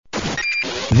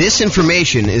This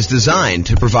information is designed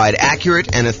to provide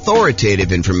accurate and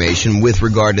authoritative information with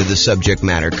regard to the subject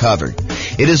matter covered.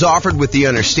 It is offered with the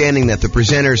understanding that the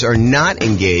presenters are not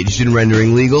engaged in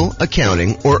rendering legal,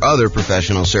 accounting, or other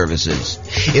professional services.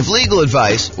 If legal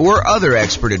advice or other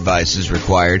expert advice is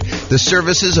required, the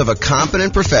services of a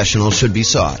competent professional should be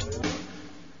sought.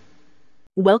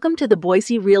 Welcome to the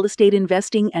Boise Real Estate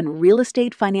Investing and Real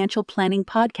Estate Financial Planning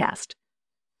Podcast.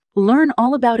 Learn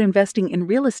all about investing in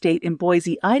real estate in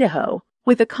Boise, Idaho,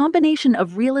 with a combination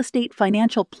of real estate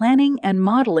financial planning and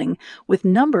modeling with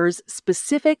numbers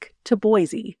specific to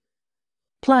Boise.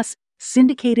 Plus,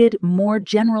 syndicated, more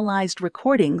generalized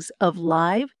recordings of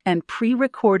live and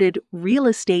pre-recorded real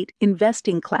estate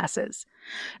investing classes,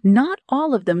 not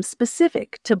all of them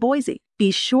specific to Boise.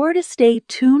 Be sure to stay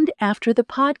tuned after the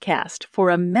podcast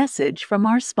for a message from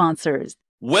our sponsors.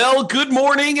 Well, good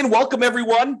morning and welcome,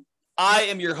 everyone. I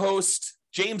am your host,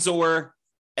 James Orr,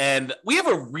 and we have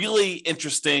a really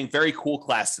interesting, very cool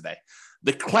class today.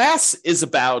 The class is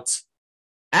about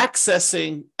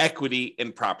accessing equity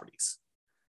in properties.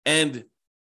 And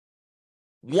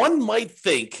one might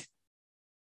think,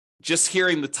 just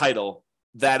hearing the title,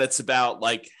 that it's about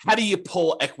like, how do you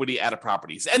pull equity out of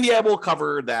properties? And yeah, we'll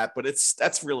cover that, but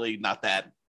that's really not that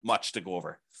much to go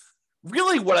over.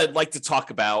 Really, what I'd like to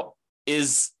talk about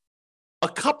is a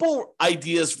couple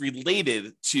ideas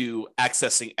related to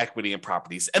accessing equity in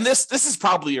properties. And this is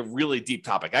probably a really deep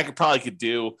topic. I could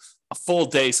do a full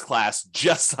day's class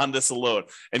just on this alone.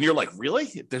 And you're like,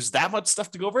 really? There's that much stuff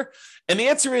to go over? And the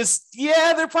answer is,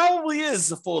 yeah, there probably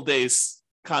is a full day's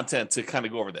content to kind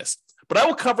of go over this. But I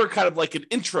will cover kind of like an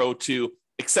intro to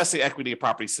accessing equity in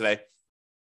properties today.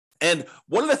 And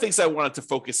one of the things I wanted to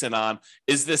focus in on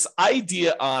is this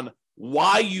idea on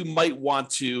why you might want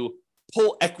to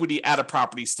pull equity out of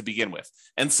properties to begin with.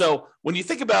 And so when you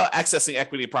think about accessing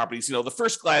equity in properties, the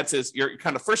first glance is your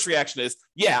kind of first reaction is,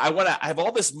 yeah, I have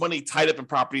all this money tied up in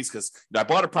properties because I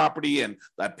bought a property and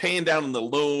I'm paying down on the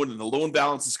loan and the loan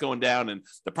balance is going down and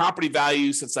the property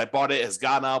value since I bought it has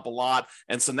gone up a lot.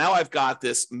 And so now I've got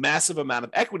this massive amount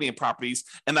of equity in properties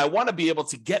and I want to be able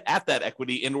to get at that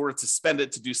equity in order to spend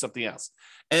it to do something else.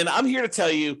 And I'm here to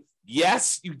tell you,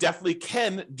 yes, you definitely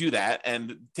can do that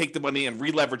and take the money and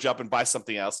re-leverage up and buy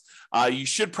something else. You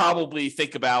should probably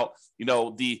think about,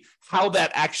 how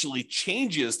that actually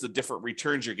changes the different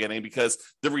returns you're getting, because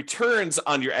the returns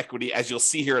on your equity, as you'll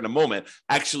see here in a moment,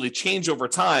 actually change over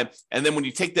time. And then when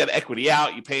you take that equity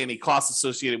out, you pay any costs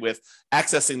associated with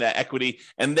accessing that equity,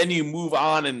 and then you move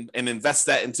on and invest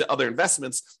that into other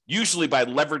investments, usually by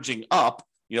leveraging up,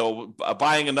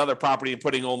 buying another property and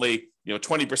putting only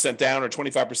 20% down or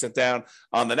 25% down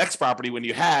on the next property when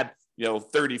you had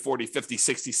 30, 40, 50,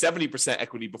 60, 70%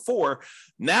 equity before.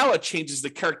 Now it changes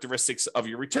the characteristics of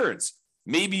your returns.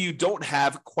 Maybe you don't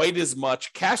have quite as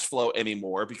much cash flow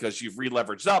anymore because you've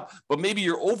re-leveraged up, but maybe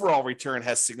your overall return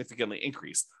has significantly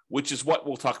increased, which is what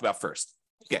we'll talk about first.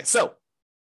 Okay, so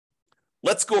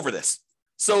let's go over this.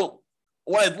 So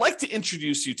what I'd like to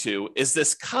introduce you to is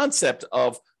this concept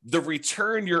of the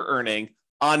return you're earning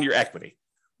on your equity.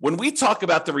 When we talk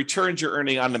about the returns you're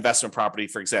earning on investment property,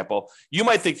 for example, you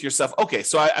might think to yourself, okay,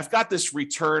 so I've got this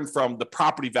return from the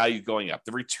property value going up,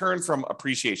 the return from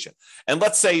appreciation. And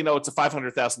let's say, it's a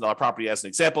 $500,000 property as an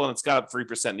example, and it's got up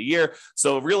 3% a year.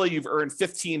 So really you've earned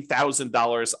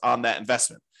 $15,000 on that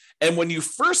investment. And when you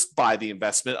first buy the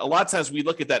investment, a lot of times we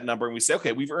look at that number and we say,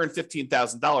 okay, we've earned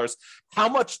 $15,000. How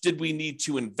much did we need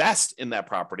to invest in that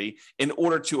property in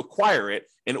order to acquire it,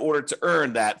 in order to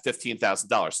earn that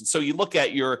 $15,000? And so you look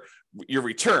at your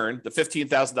return, the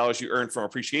 $15,000 you earned from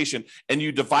appreciation, and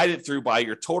you divide it through by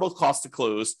your total cost to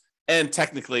close, and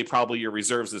technically probably your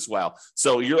reserves as well.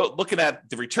 So you're looking at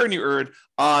the return you earned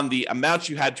on the amount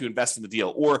you had to invest in the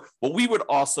deal, or what we would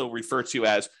also refer to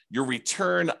as your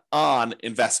return on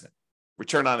investment.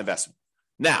 Return on investment.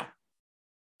 Now,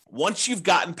 once you've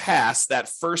gotten past that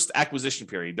first acquisition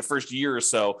period, the first year or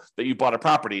so that you bought a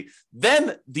property,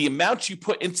 then the amount you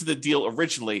put into the deal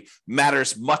originally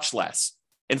matters much less.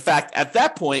 In fact, at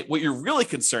that point, what you're really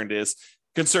concerned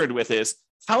with is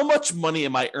how much money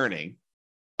am I earning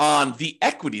on the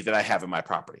equity that I have in my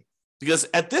property? Because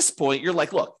at this point, you're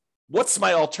like, look, what's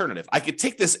my alternative? I could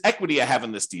take this equity I have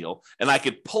in this deal and I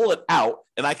could pull it out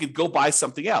and I could go buy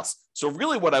something else. So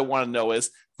really what I want to know is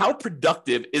how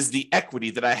productive is the equity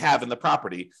that I have in the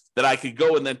property that I could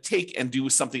go and then take and do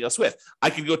something else with? I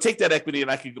could go take that equity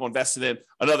and I could go invest it in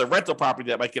another rental property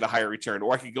that might get a higher return,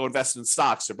 or I could go invest in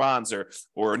stocks or bonds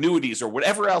or annuities or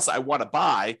whatever else I want to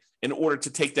buy in order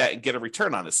to take that and get a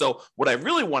return on it. So what I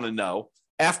really want to know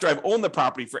after I've owned the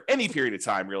property for any period of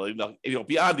time, really,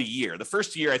 beyond a year. The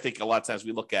first year, I think a lot of times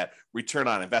we look at return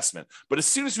on investment. But as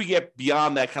soon as we get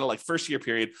beyond that kind of like first year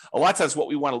period, a lot of times what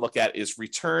we want to look at is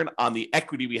return on the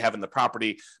equity we have in the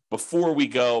property before we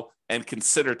go and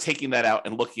consider taking that out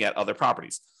and looking at other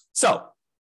properties. So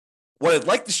what I'd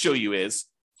like to show you is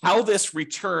how this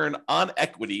return on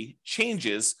equity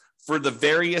changes for the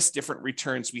various different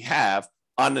returns we have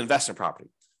on an investment property.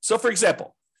 So for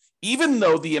example, even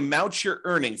though the amount you're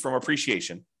earning from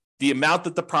appreciation, the amount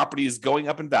that the property is going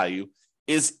up in value,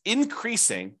 is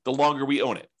increasing the longer we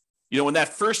own it. In that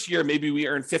first year, maybe we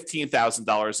earned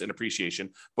 $15,000 in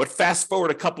appreciation, but fast forward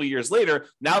a couple of years later,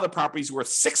 now the property is worth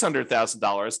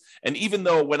 $600,000. And even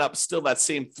though it went up still that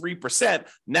same 3%,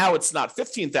 now it's not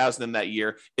 $15,000 in that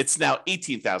year, it's now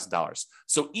 $18,000.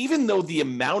 So even though the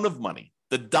amount of money,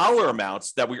 the dollar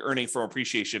amounts that we're earning from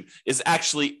appreciation is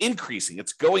actually increasing.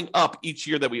 It's going up each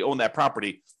year that we own that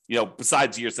property,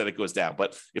 besides years that it goes down.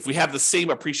 But if we have the same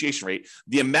appreciation rate,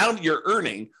 the amount you're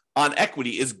earning on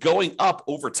equity is going up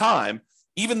over time,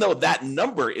 even though that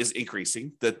number is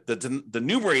increasing, the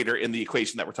numerator in the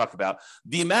equation that we're talking about,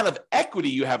 the amount of equity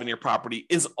you have in your property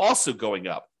is also going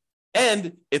up.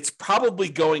 And it's probably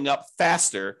going up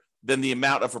faster than the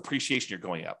amount of appreciation you're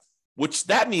going up, which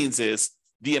that means is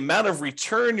the amount of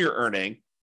return you're earning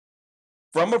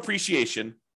from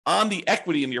appreciation on the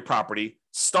equity in your property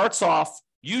starts off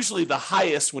usually the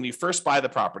highest when you first buy the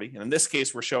property. And in this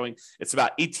case, we're showing it's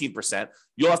about 18%.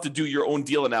 You'll have to do your own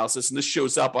deal analysis. And this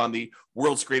shows up on the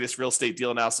world's greatest real estate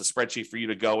deal analysis spreadsheet for you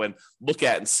to go and look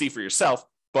at and see for yourself.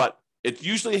 But it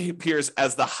usually appears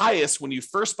as the highest when you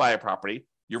first buy a property,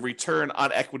 your return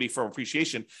on equity from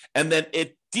appreciation, and then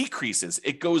it decreases.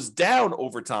 It goes down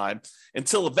over time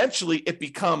until eventually it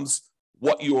becomes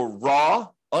what your raw,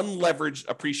 unleveraged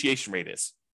appreciation rate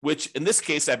is, which in this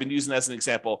case, I've been using as an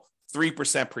example,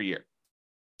 3% per year.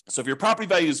 So if your property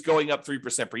value is going up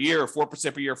 3% per year or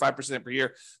 4% per year or 5% per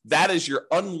year, that is your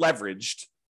unleveraged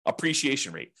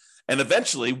appreciation rate. And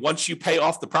eventually, once you pay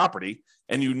off the property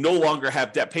and you no longer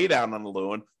have debt pay down on the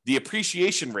loan, the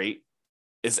appreciation rate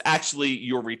is actually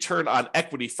your return on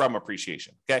equity from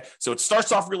appreciation. Okay. So it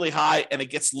starts off really high and it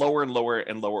gets lower and lower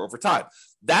and lower over time.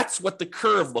 That's what the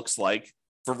curve looks like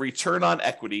for return on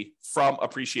equity from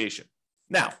appreciation.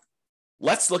 Now,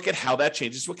 let's look at how that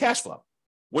changes with cash flow.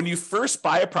 When you first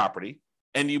buy a property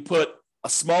and you put a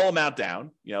small amount down,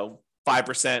 5%,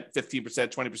 15%, 20%,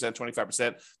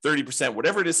 25%, 30%,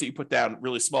 whatever it is that you put down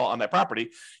really small on that property,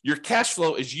 your cash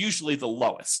flow is usually the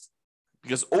lowest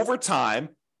because over time,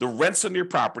 the rents on your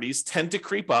properties tend to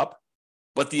creep up,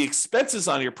 but the expenses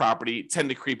on your property tend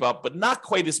to creep up, but not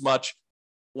quite as much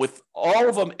with all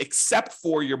of them except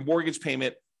for your mortgage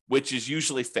payment, which is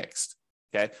usually fixed.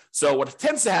 Okay. So what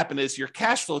tends to happen is your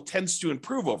cash flow tends to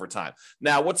improve over time.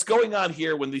 Now, what's going on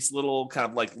here when these little kind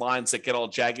of like lines that get all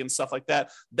jagged and stuff like that,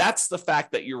 that's the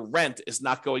fact that your rent is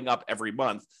not going up every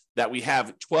month, that we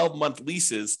have 12-month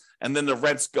leases and then the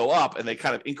rents go up and they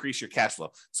kind of increase your cash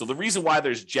flow. So the reason why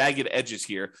there's jagged edges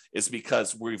here is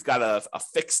because we've got a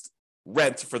fixed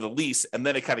rent for the lease and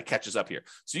then it kind of catches up here.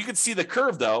 So you can see the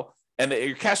curve though, and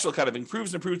your cash flow kind of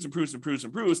improves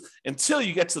until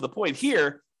you get to the point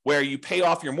here where you pay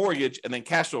off your mortgage and then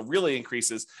cash flow really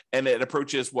increases and it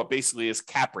approaches what basically is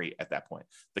cap rate at that point.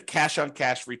 The cash on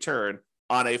cash return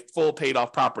on a full paid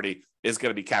off property is going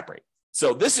to be cap rate.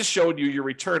 So this is showing you your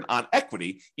return on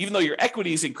equity. Even though your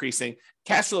equity is increasing,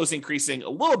 cash flow is increasing a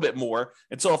little bit more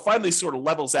until it finally sort of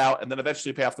levels out and then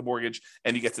eventually pay off the mortgage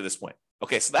and you get to this point.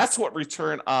 Okay, so that's what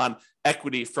return on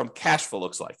equity from cash flow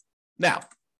looks like. Now,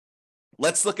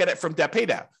 let's look at it from debt pay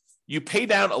down. You pay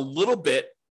down a little bit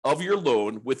of your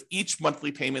loan with each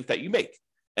monthly payment that you make.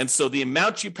 And so the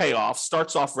amount you pay off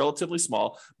starts off relatively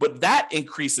small, but that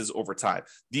increases over time.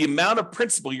 The amount of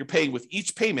principal you're paying with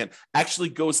each payment actually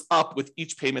goes up with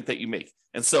each payment that you make.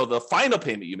 And so the final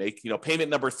payment you make,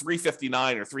 payment number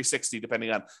 359 or 360,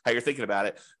 depending on how you're thinking about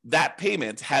it, that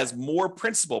payment has more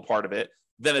principal part of it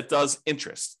than it does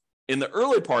interest. In the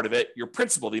early part of it, your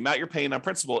principal, the amount you're paying on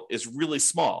principal is really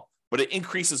small, but it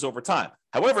increases over time.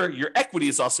 However, your equity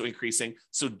is also increasing.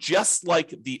 So just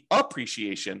like the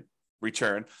appreciation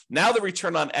return, now the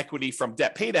return on equity from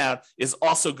debt pay down is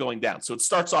also going down. So it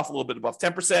starts off a little bit above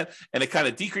 10% and it kind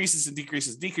of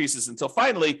decreases until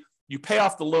finally you pay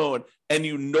off the loan and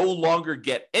you no longer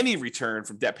get any return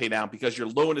from debt pay down because your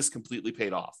loan is completely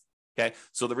paid off. Okay.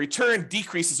 So the return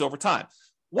decreases over time.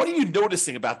 What are you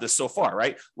noticing about this so far,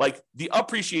 right? Like the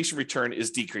appreciation return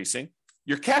is decreasing.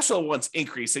 Your cash flow one's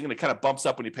increasing and it kind of bumps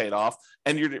up when you pay it off.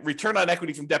 And your return on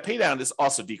equity from debt pay down is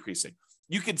also decreasing.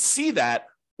 You can see that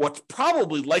what's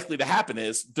probably likely to happen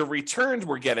is the returns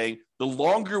we're getting, the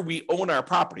longer we own our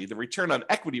property, the return on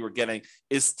equity we're getting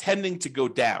is tending to go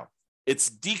down. It's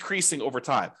decreasing over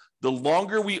time. The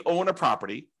longer we own a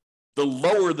property, the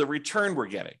lower the return we're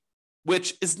getting,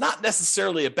 which is not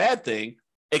necessarily a bad thing,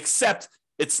 except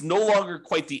it's no longer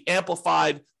quite the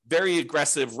amplified, very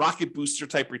aggressive rocket booster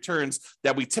type returns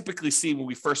that we typically see when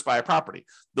we first buy a property.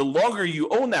 The longer you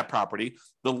own that property,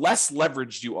 the less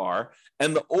leveraged you are,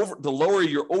 and the lower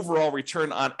your overall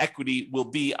return on equity will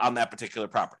be on that particular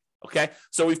property. Okay,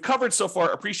 so we've covered so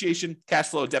far appreciation, cash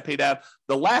flow, debt pay down.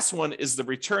 The last one is the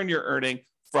return you're earning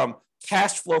from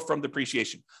cash flow from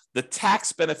depreciation, the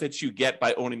tax benefits you get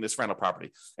by owning this rental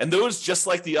property. And those, just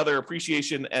like the other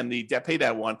appreciation and the debt pay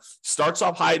down one, starts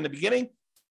off high in the beginning,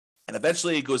 and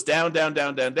eventually it goes down, down,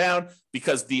 down, down, down,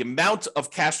 because the amount of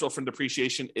cash flow from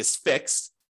depreciation is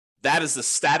fixed. That is a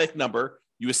static number.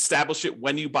 You establish it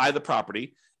when you buy the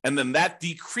property, and then that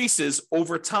decreases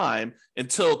over time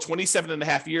until 27 and a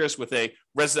half years with a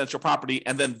residential property,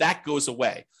 and then that goes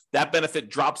away. That benefit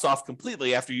drops off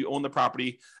completely after you own the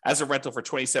property as a rental for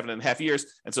 27 and a half years,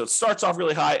 and so it starts off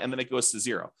really high, and then it goes to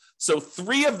zero. So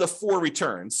 3 of the 4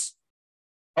 returns,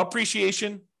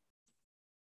 appreciation,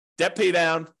 debt pay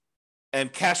down,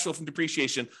 and cash flow from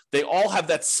depreciation, they all have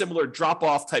that similar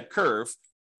drop-off type curve,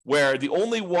 where the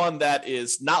only one that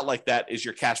is not like that is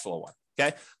your cash flow one.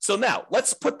 Okay, so now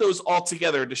let's put those all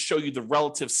together to show you the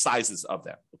relative sizes of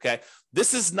them. Okay,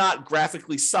 this is not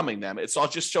graphically summing them, it's all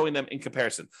just showing them in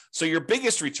comparison. So your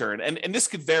biggest return, and this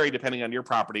could vary depending on your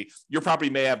property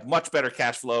may have much better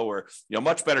cash flow, or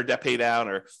much better debt pay down,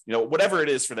 or whatever it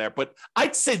is for there. But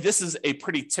I'd say this is a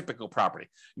pretty typical property,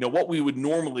 what we would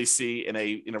normally see in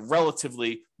a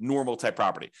relatively normal type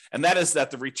property. And that is that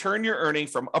the return you're earning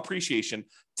from appreciation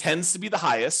tends to be the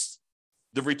highest.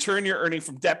 The return you're earning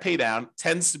from debt pay down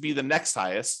tends to be the next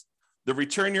highest. The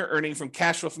return you're earning from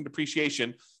cash flow from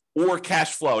depreciation or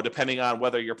cash flow, depending on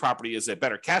whether your property is a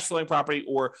better cash flowing property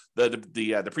or the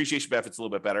depreciation benefit's a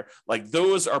little bit better. Like,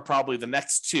 those are probably the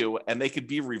next 2, and they could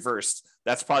be reversed.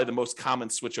 That's probably the most common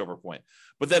switchover point.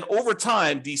 But then over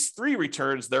time, these 3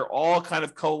 returns, they're all kind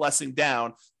of coalescing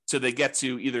down till they get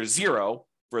to either zero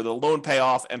for the loan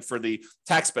payoff and for the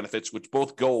tax benefits, which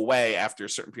both go away after a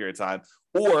certain period of time,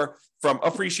 or from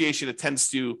appreciation, it tends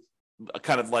to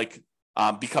kind of like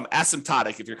become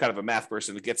asymptotic. If you're kind of a math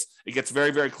person, it gets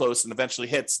very, very close and eventually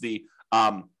hits the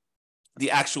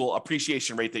actual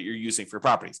appreciation rate that you're using for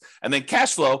properties. And then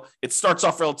cash flow, it starts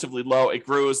off relatively low, it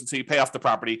grows until you pay off the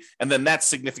property, and then that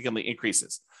significantly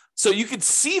increases. So you can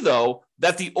see, though,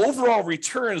 that the overall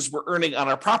returns we're earning on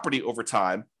our property over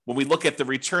time, when we look at the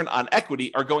return on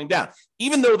equity, are going down,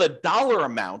 even though the dollar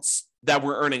amounts that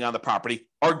we're earning on the property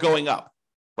are going up,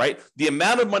 right? The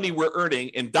amount of money we're earning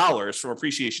in dollars from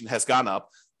appreciation has gone up.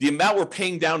 The amount we're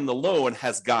paying down in the loan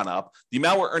has gone up. The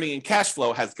amount we're earning in cash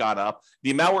flow has gone up.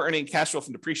 The amount we're earning in cash flow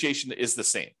from depreciation is the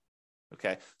same.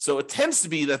 Okay, so it tends to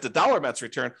be that the dollar amounts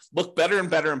returned look better and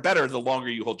better and better the longer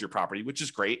you hold your property, which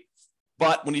is great.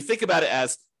 But when you think about it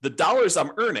as the dollars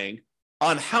I'm earning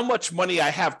on how much money I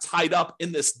have tied up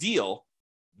in this deal,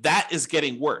 that is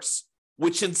getting worse,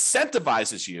 which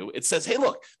incentivizes you. It says, hey,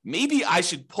 look, maybe I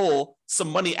should pull some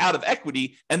money out of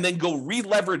equity and then go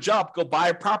re-leverage up, go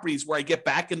buy properties where I get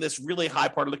back in this really high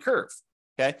part of the curve.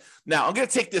 Okay, now I'm going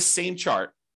to take this same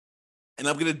chart and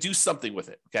I'm going to do something with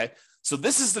it. Okay, so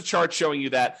this is the chart showing you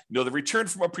that, the return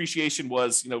from appreciation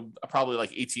was, probably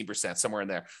like 18%, somewhere in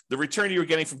there. The return you were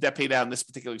getting from debt pay down in this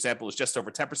particular example is just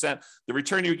over 10%. The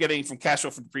return you were getting from cash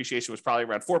flow from depreciation was probably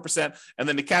around 4%. And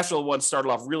then the cash flow one started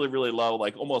off really, really low,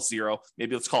 like almost zero.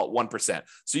 Maybe let's call it 1%.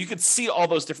 So you could see all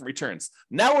those different returns.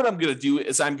 Now what I'm going to do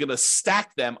is I'm going to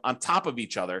stack them on top of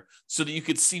each other so that you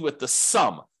could see what the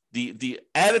sum, the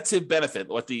additive benefit,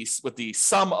 what the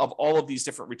sum of all of these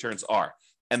different returns are.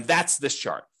 And that's this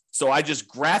chart. So I just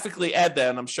graphically add that,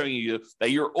 and I'm showing you that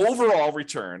your overall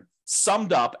return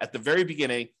summed up at the very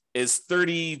beginning is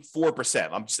 34%.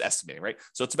 I'm just estimating, right?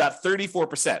 So it's about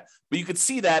 34%. But you can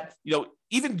see that,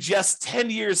 even just 10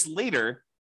 years later,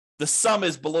 the sum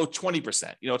is below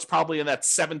 20%. It's probably in that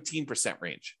 17%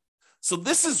 range. So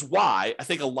this is why I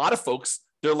think a lot of folks,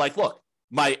 they're like, look,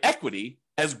 my equity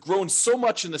has grown so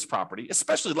much in this property,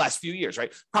 especially the last few years,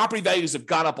 right? Property values have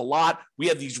gone up a lot. We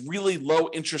have these really low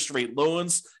interest rate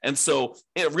loans. And so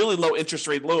really low interest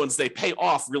rate loans, they pay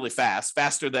off really fast,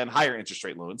 faster than higher interest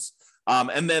rate loans.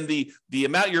 And then the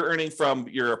amount you're earning from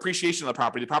your appreciation of the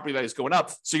property value is going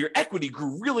up. So your equity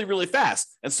grew really, really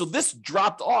fast. And so this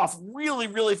dropped off really,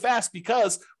 really fast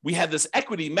because we had this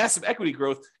massive equity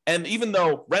growth. And even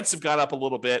though rents have gone up a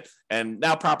little bit and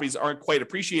now properties aren't quite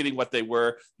appreciating what they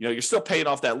were, you're still paying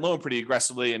off that loan pretty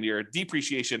aggressively and your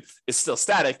depreciation is still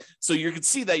static. So you can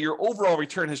see that your overall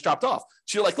return has dropped off.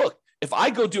 So you're like, look, if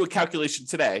I go do a calculation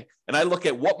today and I look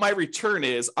at what my return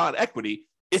is on equity,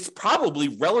 it's probably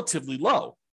relatively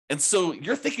low. And so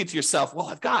you're thinking to yourself, well,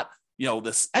 I've got,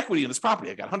 this equity in this property.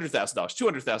 I got $100,000,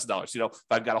 $200,000. If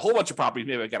I've got a whole bunch of properties,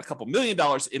 maybe I got a couple $1 million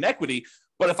in equity.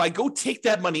 But if I go take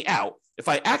that money out, if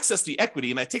I access the equity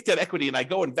and I take that equity and I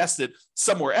go invest it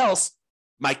somewhere else,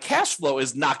 my cash flow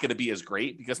is not going to be as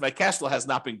great because my cash flow has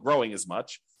not been growing as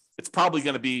much. It's probably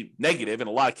going to be negative in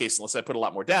a lot of cases unless I put a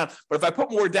lot more down. But if I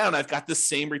put more down, I've got the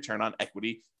same return on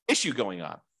equity issue going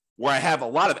on, where I have a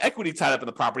lot of equity tied up in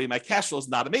the property, my cash flow is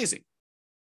not amazing.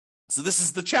 So this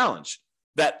is the challenge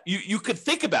that you could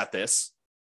think about this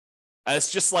as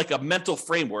just like a mental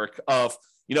framework of,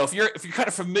 if you're kind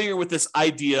of familiar with this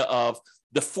idea of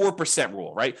the 4%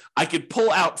 rule, right? I could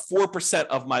pull out 4%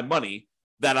 of my money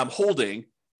that I'm holding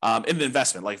in an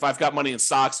investment. Like if I've got money in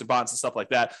stocks and bonds and stuff like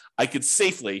that, I could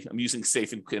safely, I'm using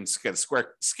safe in kind of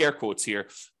scare quotes here,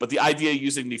 but the idea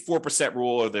using the 4%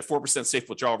 rule or the 4% safe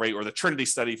withdrawal rate or the Trinity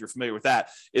study, if you're familiar with that,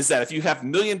 is that if you have $1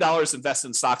 million invested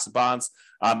in stocks and bonds,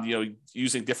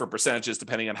 using different percentages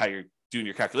depending on how you're doing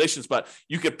your calculations, but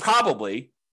you could probably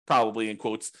in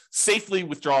quotes, safely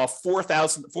withdraw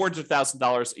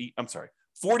 $40,000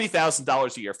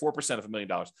 a year, 4% of $1 million,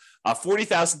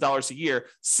 $40,000 a year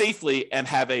safely and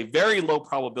have a very low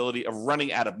probability of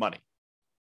running out of money.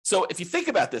 So if you think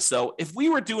about this, though, if we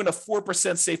were doing a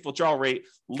 4% safe withdrawal rate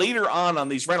later on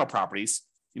these rental properties,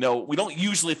 we don't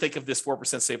usually think of this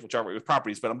 4% safe withdrawal rate with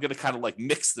properties, but I'm going to kind of like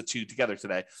mix the two together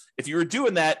today. If you were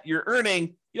doing that, you're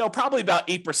earning, probably about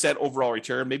 8% overall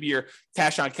return. Maybe your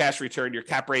cash on cash return, your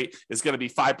cap rate is going to be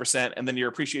 5%, and then your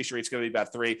appreciation rate is going to be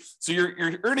about 3%. So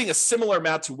you're earning a similar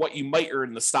amount to what you might earn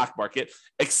in the stock market,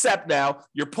 except now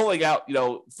you're pulling out,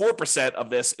 4% of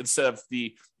this instead of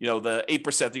the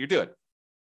 8% that you're doing.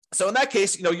 So in that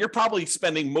case, you're probably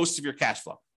spending most of your cash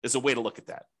flow is a way to look at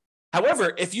that.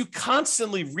 However, if you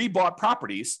constantly rebought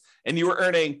properties and you were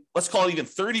earning, let's call it even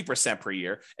 30% per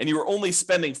year, and you were only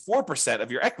spending 4% of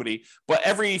your equity, but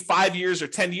every 5 years or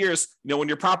 10 years, when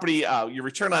your property, your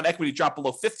return on equity dropped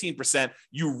below 15%,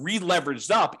 you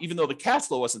re-leveraged up, even though the cash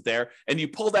flow wasn't there, and you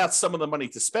pulled out some of the money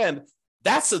to spend.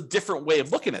 That's a different way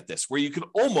of looking at this, where you could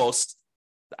almost,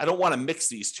 I don't want to mix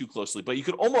these too closely, but you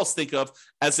could almost think of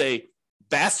as a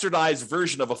bastardized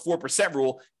version of a 4%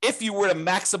 rule if you were to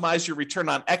maximize your return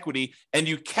on equity and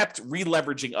you kept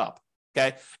re-leveraging up,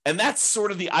 okay? And that's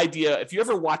sort of the idea. If you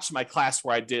ever watched my class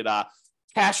where I did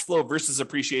cash flow versus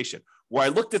appreciation, where I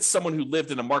looked at someone who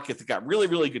lived in a market that got really,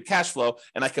 really good cash flow,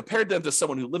 and I compared them to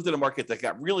someone who lived in a market that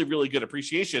got really, really good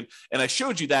appreciation, and I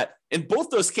showed you that in both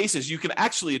those cases, you can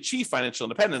actually achieve financial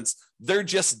independence. They're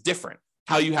just different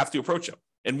how you have to approach them.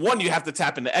 And one, you have to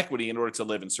tap into equity in order to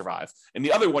live and survive. And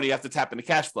the other one, you have to tap into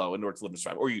cash flow in order to live and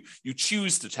survive. Or you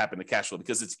choose to tap into cash flow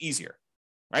because it's easier,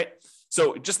 right?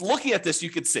 So just looking at this,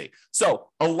 you could see. So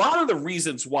a lot of the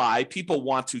reasons why people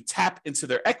want to tap into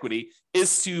their equity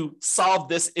is to solve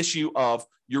this issue of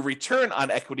your return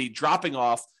on equity dropping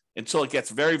off until it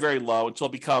gets very, very low, until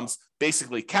it becomes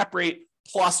basically cap rate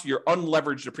plus your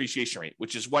unleveraged depreciation rate,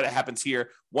 which is what happens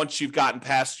here once you've gotten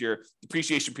past your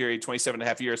depreciation period, 27 and a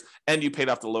half years, and you paid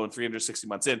off the loan 360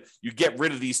 months in. You get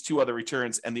rid of these two other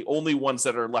returns, and the only ones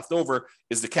that are left over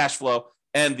is the cash flow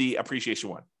and the appreciation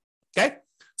one. Okay?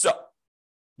 So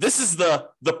this is the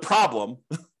problem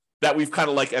that we've kind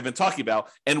of like I've been talking about,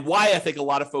 and why I think a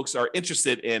lot of folks are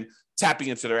interested in tapping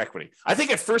into their equity. I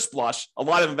think at first blush, a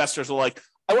lot of investors are like,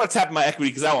 I want to tap my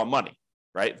equity because I want money.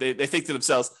 Right? They think to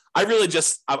themselves, I'm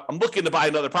looking to buy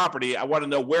another property. I want to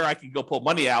know where I can go pull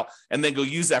money out and then go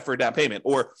use that for a down payment.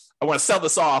 Or I want to sell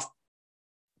this off,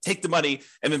 take the money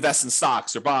and invest in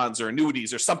stocks or bonds or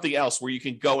annuities or something else where you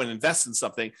can go and invest in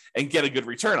something and get a good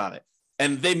return on it.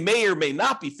 And they may or may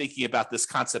not be thinking about this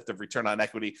concept of return on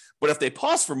equity. But if they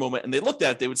pause for a moment and they looked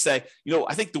at it, they would say,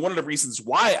 I think one of the reasons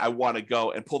why I want to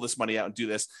go and pull this money out and do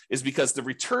this is because the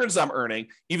returns I'm earning,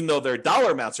 even though their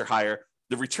dollar amounts are higher,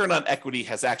 the return on equity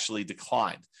has actually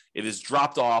declined. It has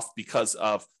dropped off because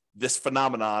of this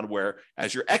phenomenon where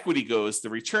as your equity goes, the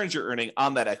returns you're earning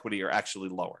on that equity are actually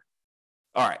lower.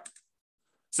 All right.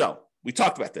 So we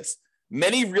talked about this.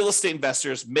 Many real estate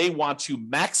investors may want to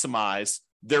maximize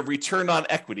their return on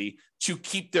equity to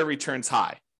keep their returns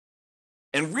high.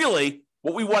 And really,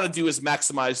 what we want to do is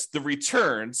maximize the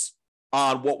returns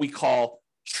on what we call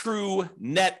true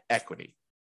net equity.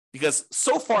 Because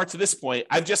so far to this point,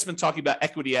 I've just been talking about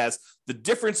equity as the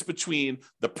difference between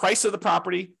the price of the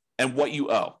property and what you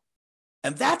owe.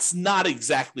 And that's not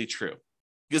exactly true.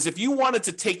 Because if you wanted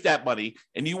to take that money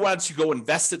and you wanted to go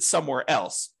invest it somewhere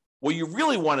else, what you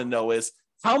really want to know is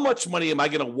how much money am I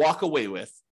going to walk away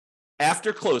with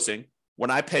after closing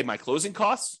when I pay my closing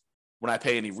costs, when I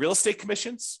pay any real estate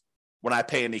commissions, when I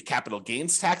pay any capital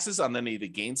gains taxes on any of the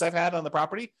gains I've had on the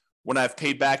property, when I've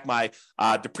paid back my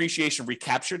depreciation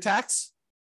recapture tax.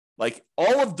 Like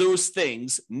all of those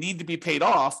things need to be paid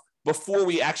off before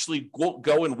we actually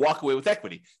go and walk away with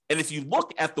equity. And if you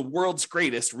look at the world's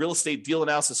greatest real estate deal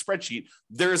analysis spreadsheet,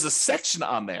 there's a section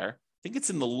on there, I think it's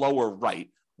in the lower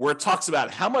right, where it talks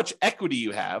about how much equity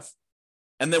you have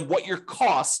and then what your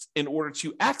cost in order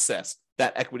to access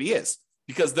that equity is.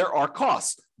 Because there are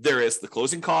costs. There is the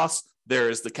closing costs, there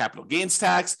is the capital gains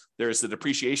tax, there is the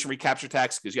depreciation recapture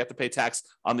tax, because you have to pay tax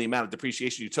on the amount of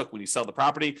depreciation you took when you sell the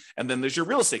property, and then there's your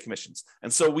real estate commissions.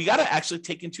 And so we got to actually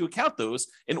take into account those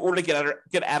in order to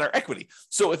get at our equity.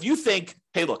 So if you think,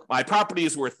 hey, look, my property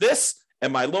is worth this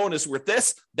and my loan is worth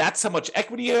this, that's how much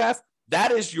equity you have.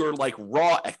 That is your like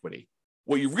raw equity.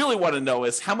 What you really want to know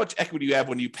is how much equity you have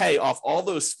when you pay off all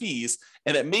those fees,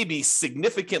 and it may be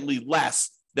significantly less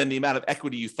than the amount of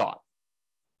equity you thought.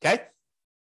 Okay?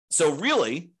 So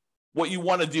really, what you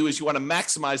want to do is you want to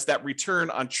maximize that return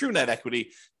on true net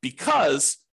equity,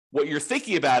 because what you're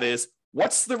thinking about is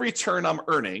what's the return I'm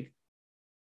earning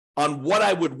on what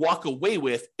I would walk away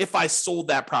with if I sold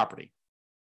that property?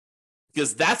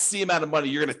 Because that's the amount of money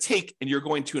you're going to take and you're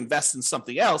going to invest in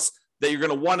something else that you're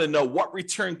going to want to know what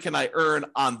return can I earn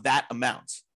on that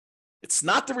amount. It's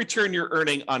not the return you're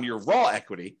earning on your raw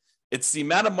equity. It's the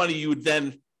amount of money you would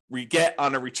then get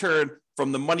on a return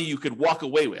from the money you could walk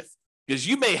away with. Because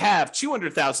you may have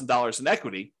 $200,000 in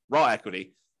equity, raw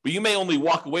equity, but you may only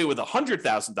walk away with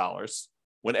 $100,000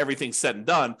 when everything's said and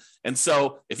done. And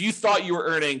so if you thought you were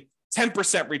earning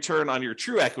 10% return on your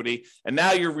true equity, and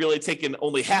now you're really taking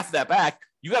only half of that back,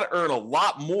 you got to earn a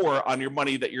lot more on your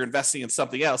money that you're investing in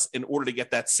something else in order to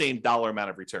get that same dollar amount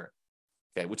of return.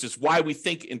 Okay, which is why we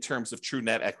think in terms of true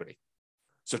net equity.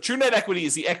 So true net equity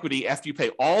is the equity after you pay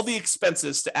all the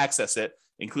expenses to access it,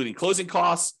 including closing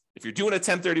costs. If you're doing a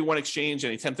 1031 exchange,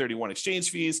 any 1031 exchange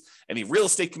fees, any real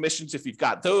estate commissions, if you've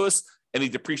got those, any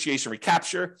depreciation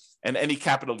recapture, and any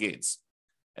capital gains.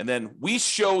 And then we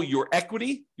show your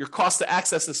equity, your cost to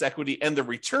access this equity, and the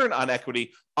return on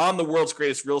equity on the world's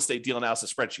greatest real estate deal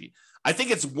analysis spreadsheet. I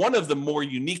think it's one of the more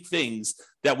unique things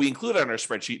that we include on our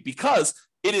spreadsheet because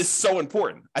it is so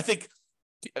important. I think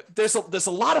there's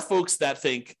a lot of folks that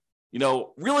think, you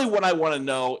know, really what I want to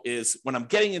know is when I'm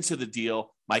getting into the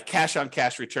deal, my cash on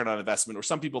cash return on investment, or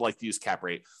some people like to use cap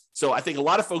rate. So I think a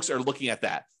lot of folks are looking at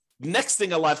that. Next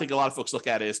thing I think a lot of folks look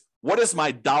at is what is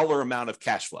my dollar amount of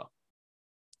cash flow?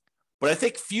 But I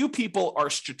think few people are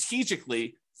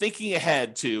strategically thinking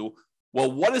ahead to,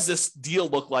 well, what does this deal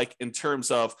look like in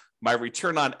terms of my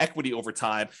return on equity over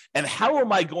time? And how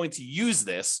am I going to use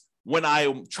this when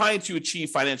I'm trying to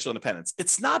achieve financial independence?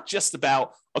 It's not just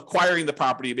about acquiring the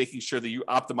property and making sure that you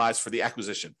optimize for the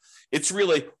acquisition. It's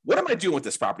really, what am I doing with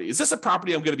this property? Is this a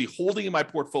property I'm going to be holding in my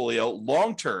portfolio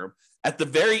long-term at the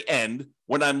very end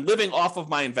when I'm living off of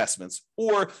my investments?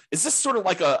 Or is this sort of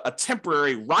like a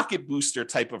temporary rocket booster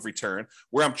type of return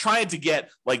where I'm trying to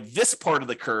get like this part of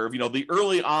the curve, you know, the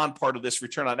early on part of this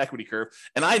return on equity curve.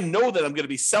 And I know that I'm going to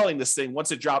be selling this thing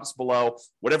once it drops below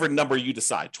whatever number you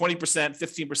decide, 20%,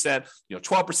 15%,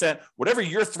 12%, whatever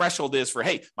your threshold is for,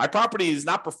 hey, my property is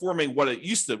not performing what it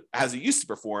used to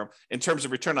perform in terms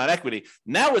of return on equity.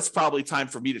 Now it's probably time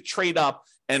for me to trade up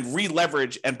and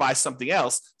re-leverage and buy something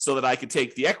else so that I can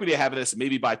take the equity I have in this and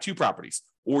maybe buy 2 properties,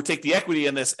 or take the equity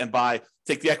in this and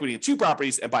take the equity in 2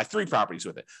 properties and buy 3 properties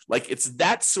with it. Like, it's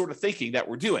that sort of thinking that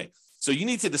we're doing. So you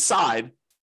need to decide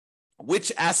which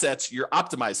assets you're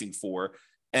optimizing for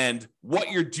and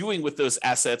what you're doing with those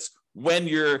assets when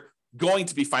you're going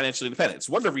to be financially independent. It's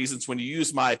one of the reasons when you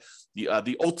use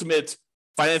the ultimate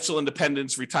financial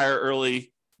independence, retire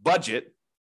early budget,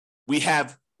 we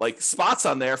have like spots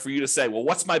on there for you to say, well,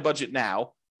 what's my budget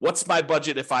now? What's my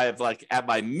budget if I have like at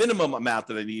my minimum amount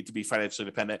that I need to be financially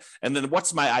independent? And then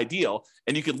what's my ideal?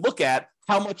 And you can look at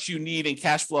how much you need in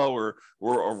cash flow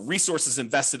or resources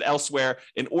invested elsewhere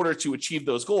in order to achieve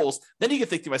those goals. Then you can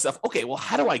think to myself, okay, well,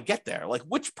 how do I get there? Like,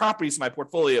 which properties in my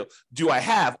portfolio do I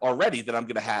have already that I'm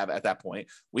going to have at that point?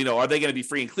 You know, are they going to be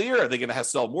free and clear? Are they going to have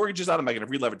still mortgages on them? Am I going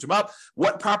to re-leverage them up?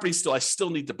 What properties do I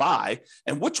still need to buy?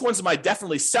 And which ones am I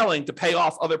definitely selling to pay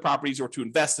off other properties or to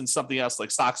invest in something else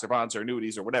like stocks or bonds or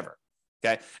annuities or whatever?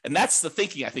 Okay. And that's the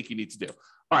thinking I think you need to do.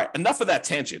 All right. Enough of that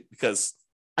tangent, because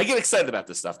I get excited about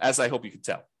this stuff, as I hope you can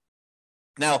tell.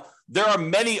 Now, there are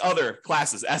many other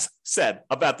classes, as said,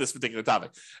 about this particular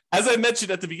topic. As I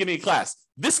mentioned at the beginning of class,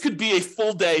 this could be a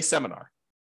full day seminar.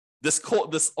 This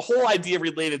whole idea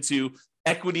related to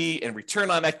equity and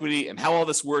return on equity and how all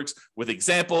this works with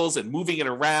examples and moving it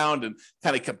around and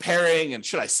kind of comparing, and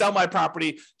should I sell my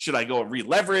property? Should I go and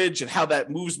re-leverage, and how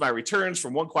that moves my returns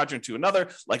from one quadrant to another?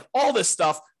 Like all this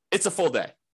stuff, it's a full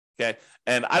day. Okay.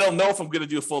 And I don't know if I'm going to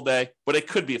do a full day, but it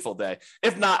could be a full day.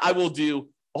 If not, I will do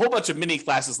a whole bunch of mini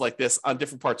classes like this on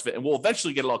different parts of it, and we'll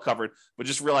eventually get it all covered, but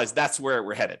just realize that's where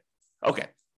we're headed. Okay.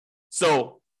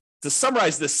 So to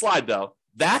summarize this slide though,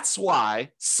 that's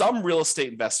why some real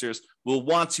estate investors will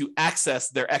want to access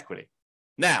their equity.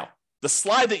 Now, the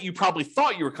slide that you probably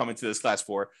thought you were coming to this class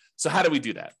for. So how do we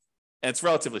do that? And it's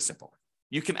relatively simple.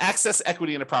 You can access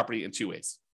equity in a property in two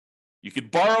ways. You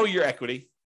could borrow your equity,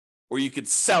 or you could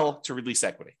sell to release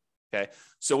equity. Okay.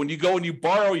 So when you go and you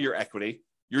borrow your equity,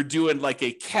 you're doing like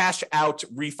a cash out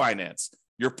refinance.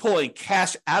 You're pulling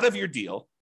cash out of your deal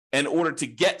in order to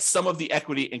get some of the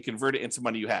equity and convert it into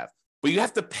money you have. But you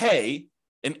have to pay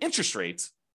an interest rate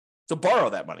to borrow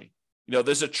that money. You know,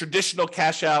 there's a traditional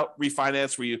cash out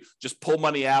refinance where you just pull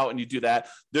money out and you do that.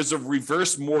 There's a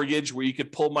reverse mortgage where you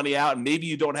could pull money out and maybe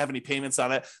you don't have any payments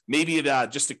on it. Maybe it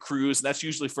just accrues. And that's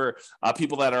usually for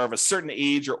people that are of a certain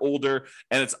age or older,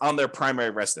 and it's on their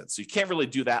primary residence. So you can't really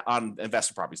do that on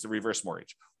investment properties, the reverse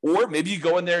mortgage. Or maybe you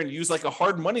go in there and use like a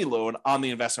hard money loan on the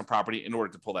investment property in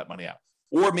order to pull that money out.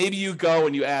 Or maybe you go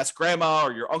and you ask grandma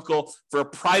or your uncle for a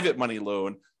private money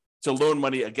loan to loan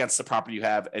money against the property you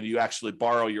have, and you actually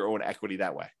borrow your own equity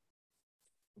that way.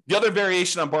 The other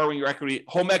variation on borrowing your equity,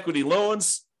 home equity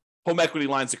loans, home equity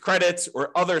lines of credit,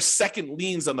 or other second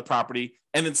liens on the property.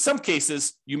 And in some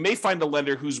cases, you may find a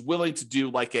lender who's willing to do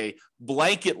like a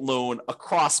blanket loan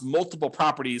across multiple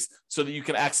properties so that you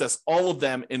can access all of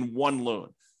them in one loan.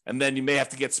 And then you may have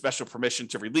to get special permission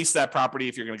to release that property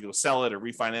if you're going to go sell it or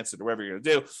refinance it or whatever you're going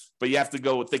to do. But you have to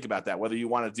go and think about that, whether you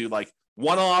want to do like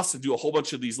one-offs and do a whole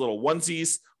bunch of these little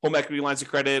onesies, home equity lines of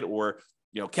credit, or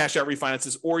cash out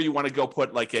refinances, or you want to go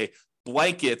put like a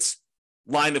blanket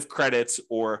line of credit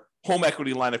or home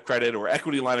equity line of credit or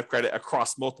equity line of credit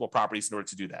across multiple properties in order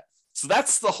to do that. So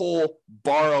that's the whole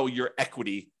borrow your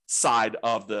equity side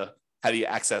of the how do you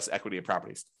access equity in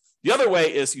properties. The other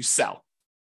way is you sell.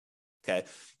 Okay,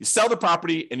 you sell the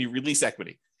property and you release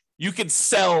equity. You can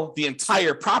sell the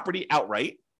entire property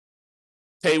outright,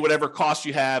 pay whatever cost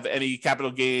you have, any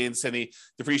capital gains, any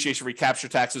depreciation, recapture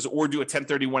taxes, or do a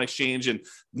 1031 exchange and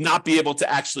not be able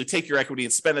to actually take your equity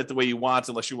and spend it the way you want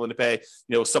unless you're willing to pay,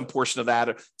 some portion of that,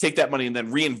 or take that money and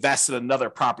then reinvest in another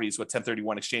property is what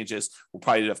 1031 exchange is. We'll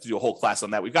probably have to do a whole class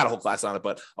on that. We've got a whole class on it,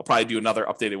 but I'll probably do another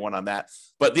updated one on that.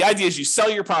 But the idea is you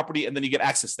sell your property and then you get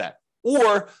access to that.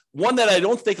 Or one that I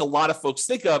don't think a lot of folks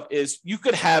think of is you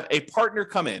could have a partner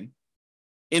come in,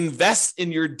 invest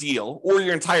in your deal or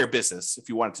your entire business if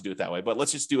you wanted to do it that way. But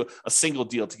let's just do a single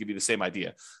deal to give you the same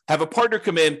idea. Have a partner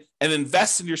come in and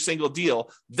invest in your single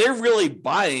deal. They're really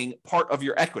buying part of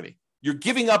your equity. You're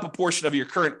giving up a portion of your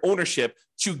current ownership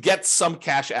to get some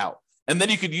cash out. And then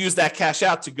you could use that cash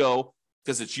out to go,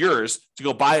 because it's yours, to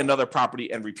go buy another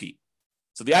property and repeat.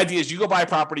 So the idea is you go buy a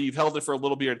property, you've held it for a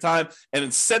little bit of time, and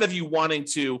instead of you wanting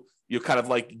to, kind of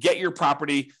like get your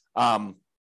property, I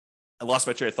lost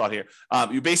my train of thought here.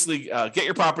 You basically get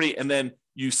your property and then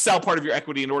you sell part of your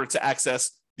equity in order to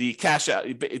access the cash out,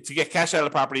 to get cash out of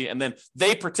the property, and then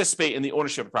they participate in the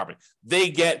ownership of the property. They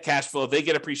get cash flow, they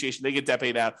get appreciation, they get debt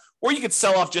paid out, or you could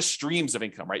sell off just streams of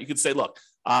income, right? You could say, look,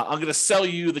 I'm going to sell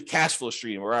you the cash flow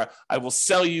stream, or I will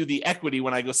sell you the equity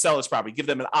when I go sell this property, give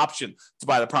them an option to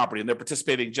buy the property, and they're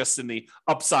participating just in the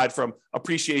upside from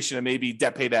appreciation and maybe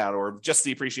debt paid out or just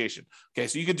the appreciation. Okay,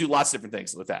 so you could do lots of different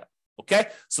things with that. Okay,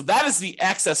 so that is the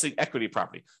accessing equity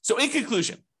property. So in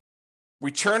conclusion,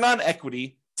 return on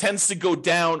equity tends to go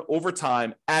down over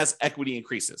time as equity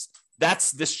increases.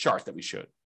 That's this chart that we showed.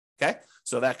 Okay,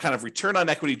 so that kind of return on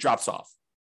equity drops off.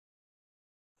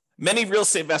 Many real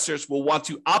estate investors will want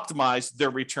to optimize their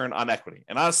return on equity.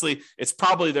 And honestly, it's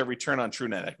probably their return on true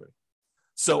net equity.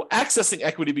 So accessing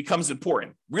equity becomes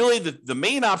important. Really, the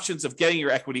main options of getting your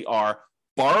equity are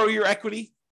borrow your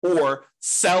equity or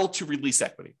sell to release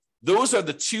equity. Those are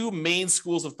the two main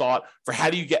schools of thought for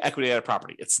how do you get equity out of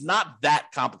property. It's not that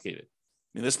complicated.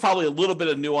 I mean, there's probably a little bit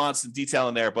of nuance and detail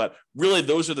in there, but really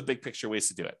those are the big picture ways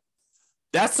to do it.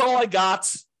 That's all I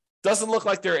got. Doesn't look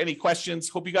like there are any questions.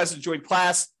 Hope you guys enjoyed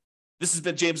class. This has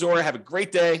been James Orr. Have a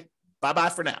great day. Bye-bye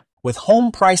for now. With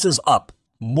home prices up,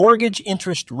 mortgage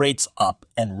interest rates up,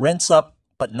 and rents up,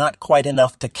 but not quite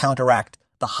enough to counteract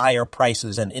the higher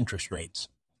prices and interest rates,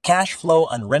 Cash flow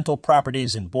on rental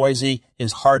properties in Boise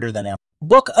is harder than ever.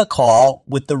 Book a call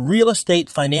with the Real Estate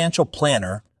Financial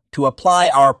Planner to apply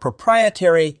our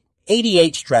proprietary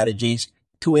 88 strategies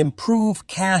to improve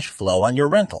cash flow on your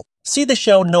rental. See the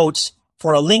show notes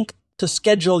for a link to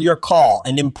schedule your call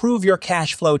and improve your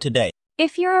cash flow today.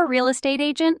 If you're a real estate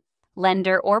agent,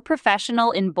 lender, or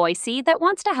professional in Boise that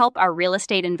wants to help our real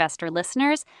estate investor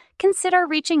listeners, consider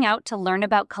reaching out to learn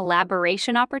about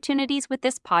collaboration opportunities with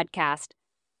this podcast.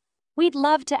 We'd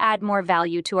love to add more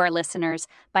value to our listeners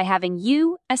by having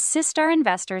you assist our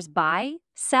investors buy,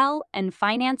 sell, and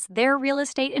finance their real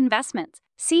estate investments.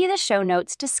 See the show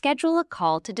notes to schedule a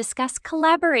call to discuss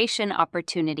collaboration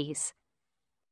opportunities.